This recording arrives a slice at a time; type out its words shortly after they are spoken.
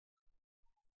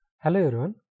Hello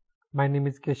everyone, my name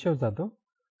is Keshav Jadhav,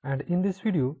 and in this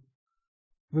video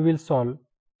we will solve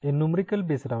a numerical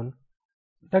based around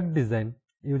duct design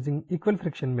using equal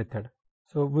friction method.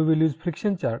 So we will use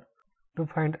friction chart to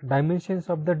find dimensions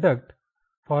of the duct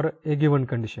for a given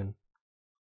condition.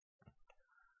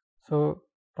 So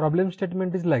problem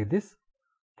statement is like this: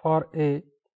 for a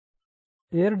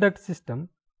air duct system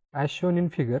as shown in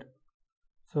figure.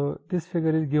 So this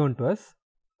figure is given to us.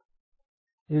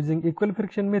 Using equal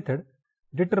friction method,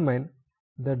 determine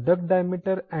the duct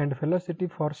diameter and velocity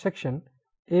for section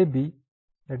AB,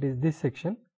 that is this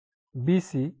section,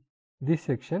 BC, this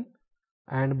section,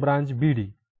 and branch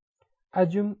BD.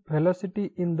 Assume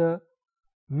velocity in the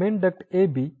main duct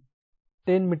AB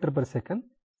 10 meter per second.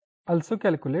 Also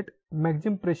calculate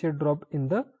maximum pressure drop in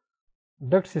the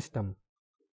duct system.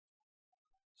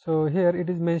 So here it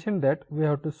is mentioned that we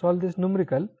have to solve this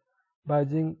numerical by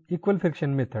using equal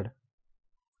friction method.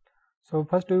 So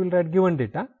first we will write given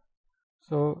data.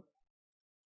 So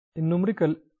in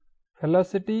numerical,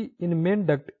 velocity in main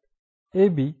duct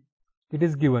AB, it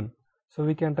is given. So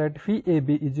we can write phi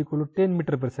AB is equal to 10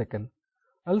 meter per second.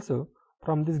 Also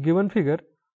from this given figure,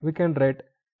 we can write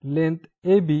length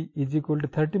AB is equal to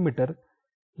 30 meter,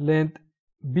 length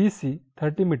BC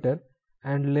 30 meter,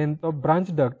 and length of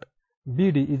branch duct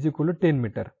BD is equal to 10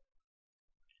 meter.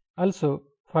 Also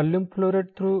volume flow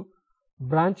rate through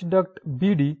branch duct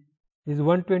BD is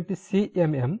 120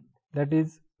 cmm, that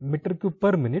is meter cube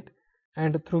per minute,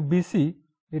 and through BC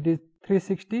it is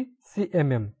 360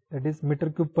 cmm, that is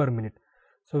meter cube per minute.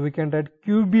 So we can write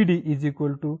QBD is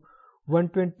equal to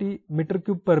 120 meter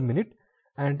cube per minute,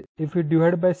 and if we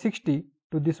divide by 60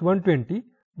 to this 120,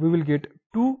 we will get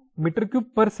 2 meter cube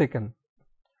per second.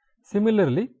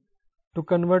 Similarly, to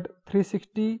convert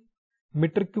 360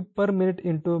 meter cube per minute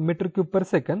into meter cube per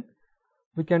second,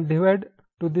 we can divide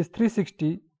to this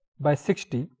 360 by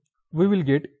 60, we will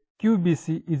get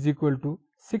QBC is equal to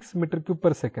 6 meter cube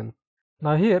per second.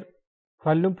 Now here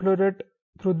volume flow rate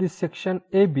through this section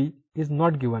AB is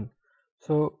not given.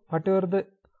 So whatever the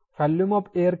volume of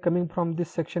air coming from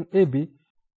this section AB,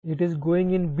 it is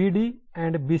going in BD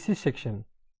and BC section.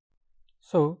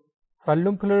 So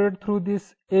volume flow rate through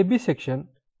this AB section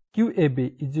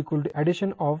QAB is equal to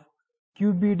addition of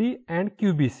QBD and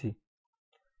QBC.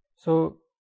 So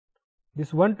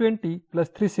this 120 plus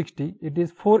 360, it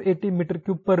is 480 meter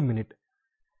cube per minute.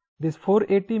 This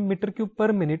 480 meter cube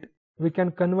per minute we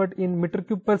can convert in meter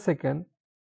cube per second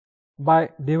by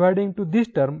dividing to this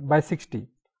term by 60.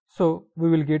 So we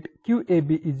will get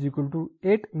QAB is equal to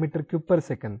 8 meter cube per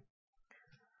second.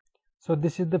 So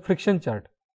this is the friction chart.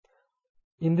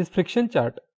 In this friction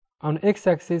chart, on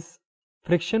x-axis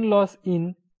friction loss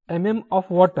in mm of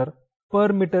water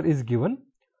per meter is given.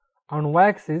 On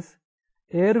y-axis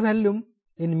air volume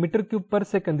in meter cube per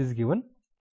second is given.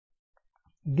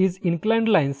 These inclined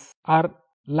lines are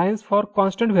lines for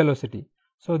constant velocity.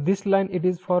 So this line it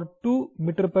is for 2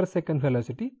 meter per second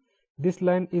velocity. This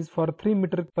line is for 3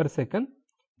 meter per second.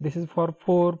 This is for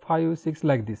 4, 5, 6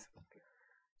 like this.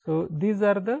 So these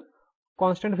are the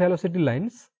constant velocity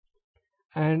lines,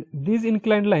 and these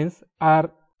inclined lines are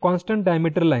constant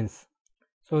diameter lines.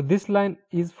 So this line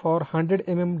is for 100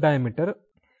 mm diameter.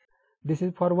 This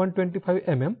is for 125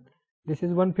 mm, this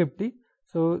is 150.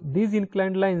 So these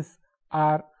inclined lines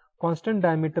are constant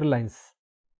diameter lines.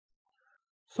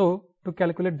 So to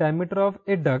calculate diameter of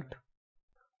a duct,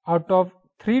 out of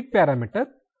 3 parameters,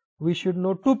 we should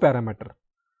know 2 parameters.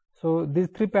 So these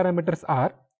 3 parameters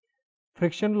are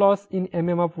friction loss in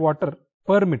mm of water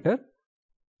per meter,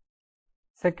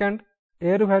 second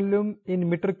air volume in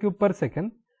meter cube per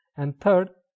second, and third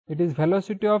it is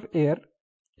velocity of air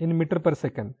in meter per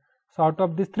second. So out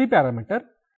of these 3 parameters,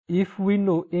 if we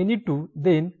know any 2,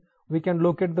 then we can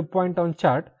locate the point on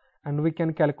chart and we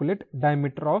can calculate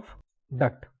diameter of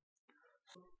duct.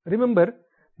 Remember,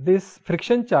 this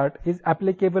friction chart is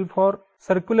applicable for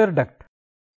circular duct.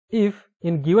 If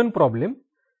in given problem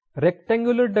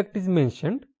rectangular duct is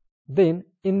mentioned, then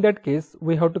in that case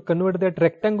we have to convert that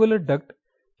rectangular duct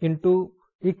into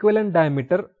equivalent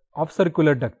diameter of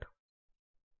circular duct.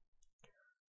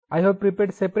 I have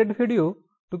prepared separate video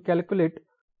to calculate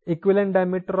equivalent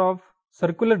diameter of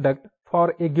circular duct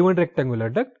for a given rectangular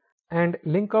duct, and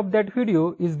link of that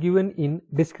video is given in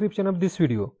description of this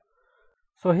video.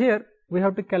 So here we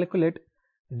have to calculate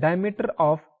diameter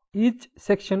of each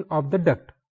section of the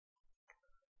duct.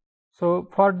 So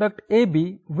for duct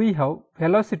AB we have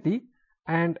velocity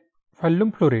and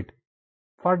volume flow rate.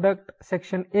 For duct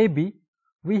section AB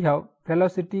we have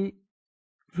velocity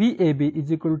VAB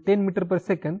is equal to 10 meter per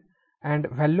second and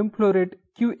volume flow rate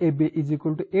QAB is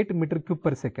equal to 8 meter cube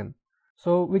per second.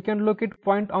 So we can locate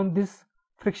point on this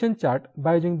friction chart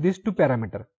by using these two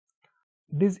parameters.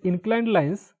 These inclined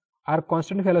lines are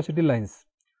constant velocity lines.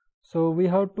 So we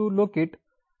have to locate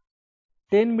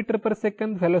 10 meter per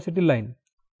second velocity line.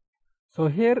 So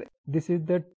here this is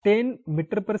the 10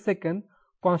 meter per second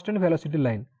constant velocity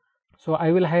line. So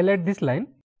I will highlight this line.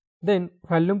 Then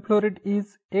volume flow rate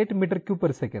is 8 meter cube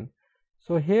per second.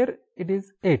 So here it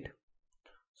is 8.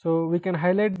 So we can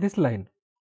highlight this line.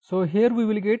 So here we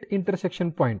will get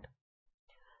intersection point.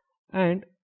 And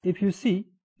if you see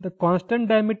the constant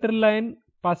diameter line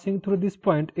passing through this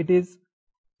point, it is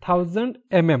 1000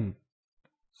 mm.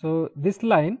 So this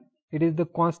line, it is the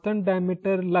constant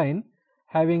diameter line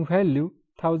having value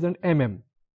 1000 mm.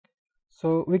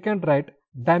 So we can write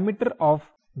diameter of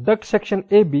duct section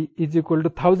AB is equal to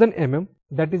 1000 mm,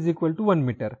 that is equal to 1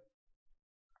 meter.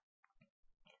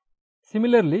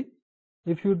 Similarly,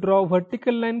 if you draw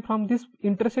vertical line from this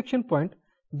intersection point,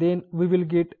 then we will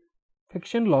get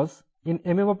friction loss in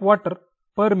mm of water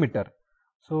per meter.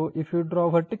 So if you draw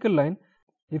vertical line,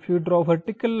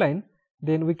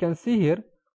 then we can see here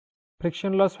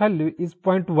friction loss value is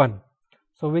 0.1.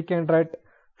 So we can write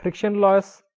friction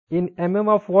loss in mm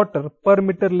of water per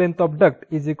meter length of duct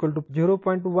is equal to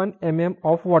 0.1 mm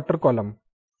of water column.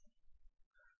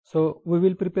 So we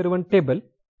will prepare one table.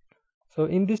 So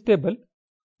in this table,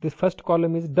 this first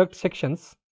column is duct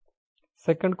sections,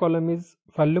 second column is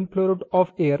volume flow rate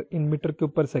of air in meter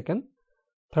cube per second,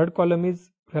 third column is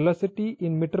velocity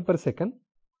in meter per second.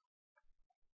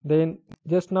 Then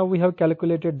just now we have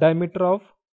calculated diameter of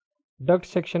duct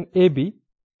section AB.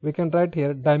 We can write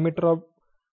here diameter of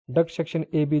duct section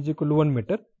AB is equal to 1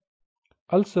 meter.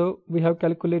 Also we have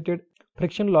calculated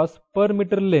friction loss per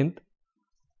meter length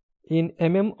in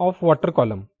mm of water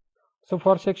column. So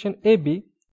for section AB,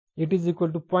 it is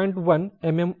equal to 0.1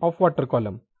 mm of water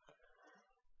column.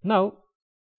 Now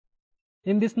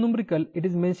in this numerical, it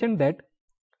is mentioned that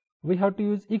we have to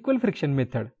use equal friction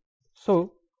method.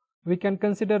 So we can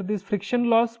consider this friction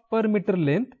loss per meter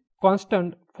length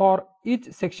constant for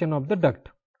each section of the duct.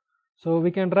 So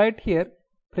we can write here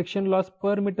friction loss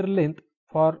per meter length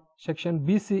for section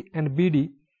BC and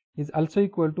BD is also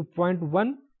equal to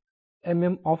 0.1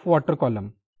 mm of water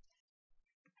column.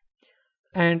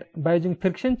 And by using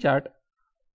friction chart,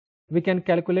 we can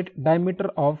calculate diameter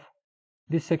of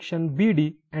this section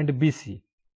BD and BC.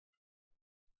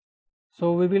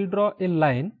 So we will draw a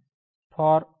line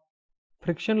for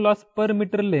friction loss per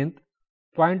meter length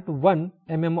 0.1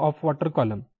 mm of water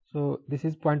column. So this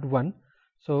is 0.1.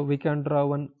 So we can draw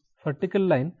one vertical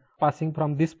line passing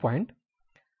from this point.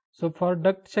 So for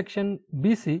duct section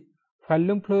BC,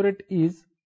 volume flow rate is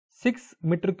 6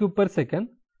 meter cube per second.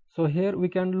 So here we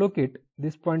can locate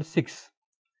this 0.6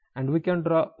 and we can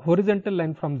draw horizontal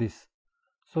line from this.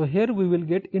 So here we will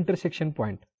get intersection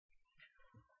point.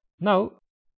 Now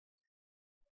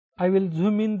I will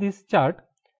zoom in this chart.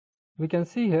 We can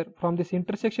see here from this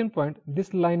intersection point,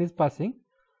 this line is passing.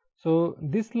 So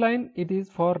this line, it is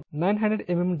for 900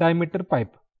 mm diameter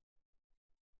pipe.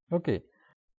 Okay.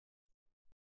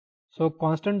 So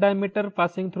constant diameter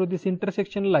passing through this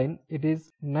intersection line, it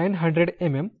is 900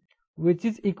 mm, which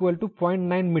is equal to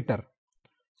 0.9 meter.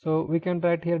 So we can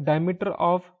write here diameter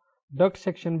of duct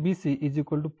section BC is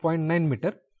equal to 0.9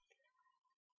 meter.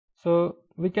 So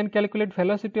we can calculate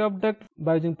velocity of duct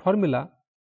by using formula.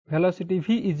 Velocity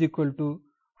V is equal to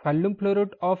volume flow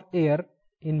rate of air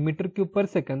in meter cube per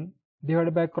second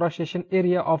divided by cross section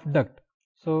area of duct.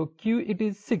 So Q, it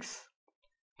is 6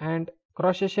 and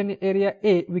cross section area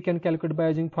A we can calculate by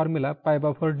using formula pi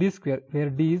by 4 d square, where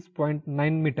d is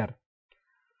 0.9 meter.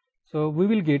 So we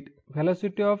will get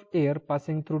velocity of air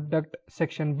passing through duct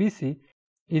section BC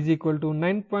is equal to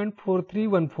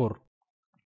 9.4314.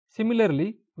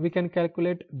 Similarly, we can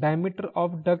calculate diameter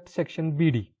of duct section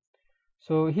BD.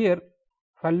 So here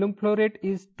volume flow rate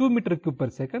is 2 meter cube per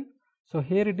second. So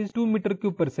here it is 2 meter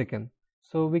cube per second.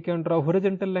 So we can draw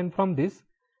horizontal line from this,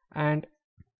 and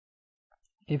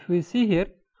if we see here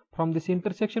from this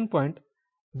intersection point,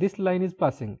 this line is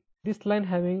passing. This line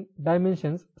having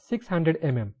dimensions 600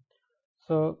 mm.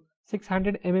 So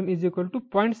 600 mm is equal to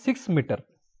 0.6 meter.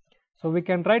 So we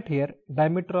can write here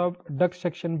diameter of duct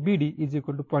section BD is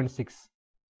equal to 0.6.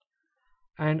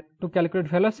 And to calculate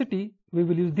velocity, we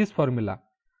will use this formula.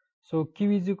 So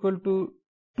Q is equal to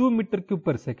 2 meter cube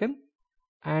per second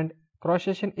and cross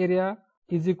section area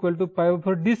is equal to pi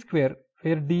over d square,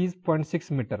 where d is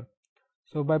 0.6 meter.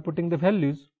 So by putting the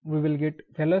values, we will get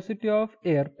velocity of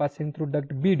air passing through duct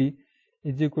BD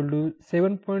is equal to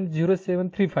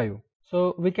 7.0735.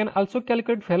 So we can also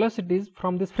calculate velocities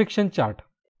from this friction chart.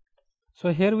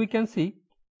 So here we can see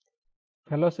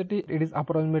velocity, it is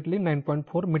approximately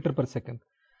 9.4 meter per second.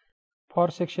 for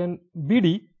section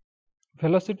BD,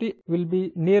 velocity will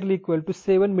be nearly equal to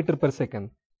 7 meter per second.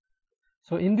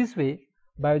 So in this way,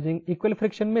 by using equal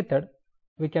friction method,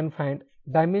 we can find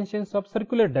dimensions of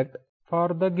circular duct for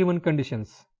the given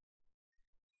conditions.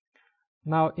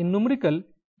 Now in numerical,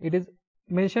 it is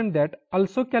mentioned that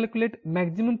also calculate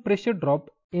maximum pressure drop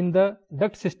in the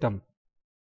duct system.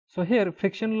 So here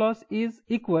friction loss is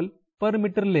equal per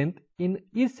meter length in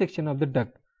each section of the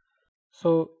duct.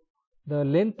 So the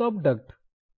length of duct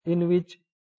in which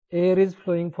air is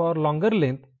flowing for longer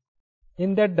length,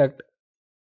 in that duct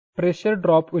pressure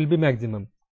drop will be maximum.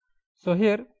 So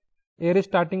here air is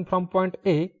starting from point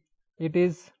A, it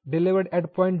is delivered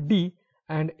at point D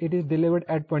and it is delivered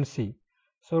at point C.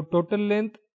 So total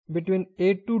length between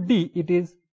A to D, it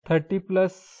is 30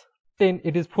 plus 10,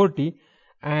 it is 40,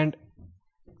 and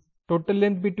total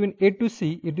length between A to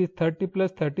C, it is 30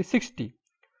 plus 30, 60.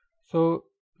 So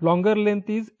longer length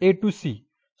is A to C.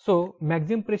 So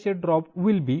maximum pressure drop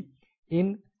will be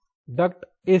in duct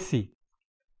AC.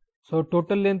 So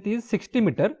total length is 60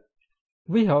 meter.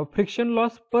 We have friction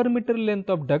loss per meter length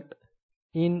of duct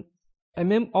in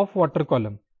mm of water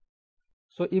column.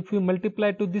 So if we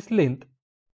multiply to this length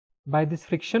by this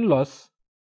friction loss,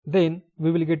 then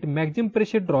we will get maximum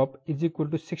pressure drop is equal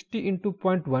to 60 into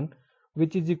 0.1,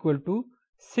 which is equal to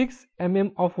 6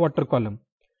 mm of water column.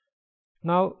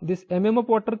 Now this mm of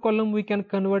water column we can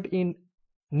convert in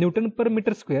Newton per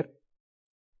meter square.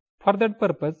 For that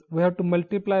purpose we have to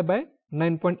multiply by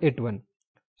 9.81.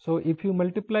 So if you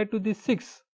multiply to this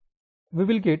 6, we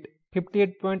will get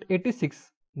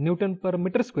 58.86 Newton per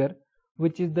meter square,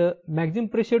 which is the maximum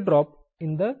pressure drop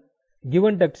in the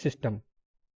given duct system.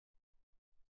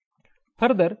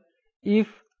 Further, if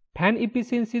fan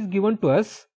efficiency is given to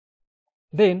us,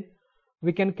 then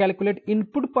we can calculate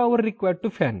input power required to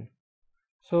fan.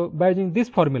 So by using this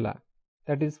formula,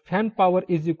 that is fan power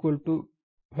is equal to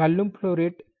volume flow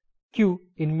rate Q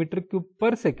in meter cube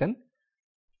per second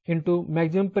into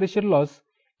maximum pressure loss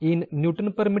in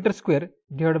Newton per meter square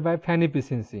divided by fan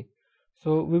efficiency.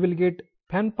 So we will get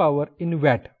fan power in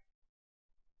watt.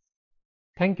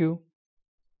 Thank you.